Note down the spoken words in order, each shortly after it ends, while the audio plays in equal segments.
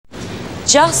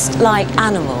Just like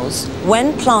animals,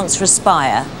 when plants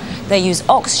respire, they use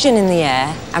oxygen in the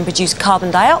air and produce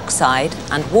carbon dioxide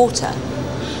and water.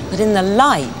 But in the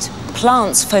light,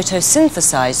 plants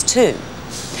photosynthesize too.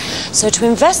 So to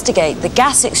investigate the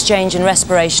gas exchange and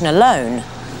respiration alone,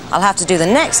 I'll have to do the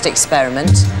next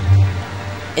experiment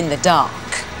in the dark.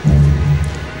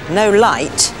 No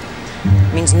light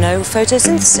means no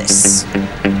photosynthesis.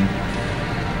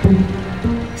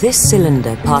 This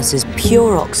cylinder passes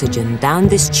pure oxygen down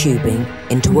this tubing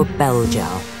into a bell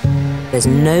jar. There's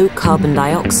no carbon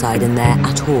dioxide in there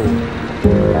at all.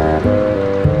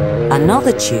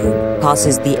 Another tube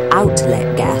passes the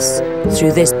outlet gas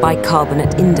through this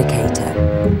bicarbonate indicator.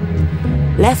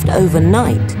 Left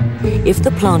overnight, if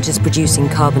the plant is producing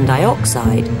carbon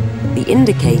dioxide, the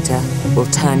indicator will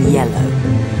turn yellow.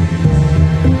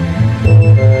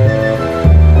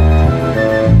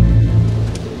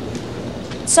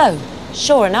 So,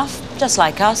 sure enough, just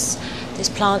like us, this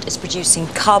plant is producing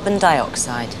carbon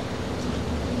dioxide.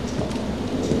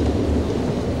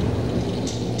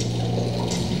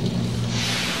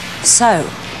 So,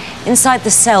 inside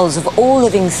the cells of all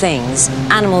living things,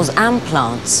 animals and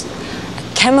plants,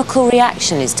 a chemical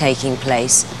reaction is taking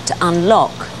place to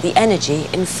unlock the energy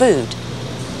in food.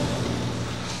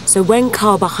 So when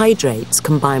carbohydrates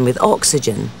combine with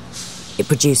oxygen, it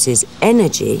produces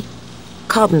energy,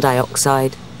 carbon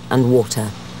dioxide and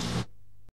water.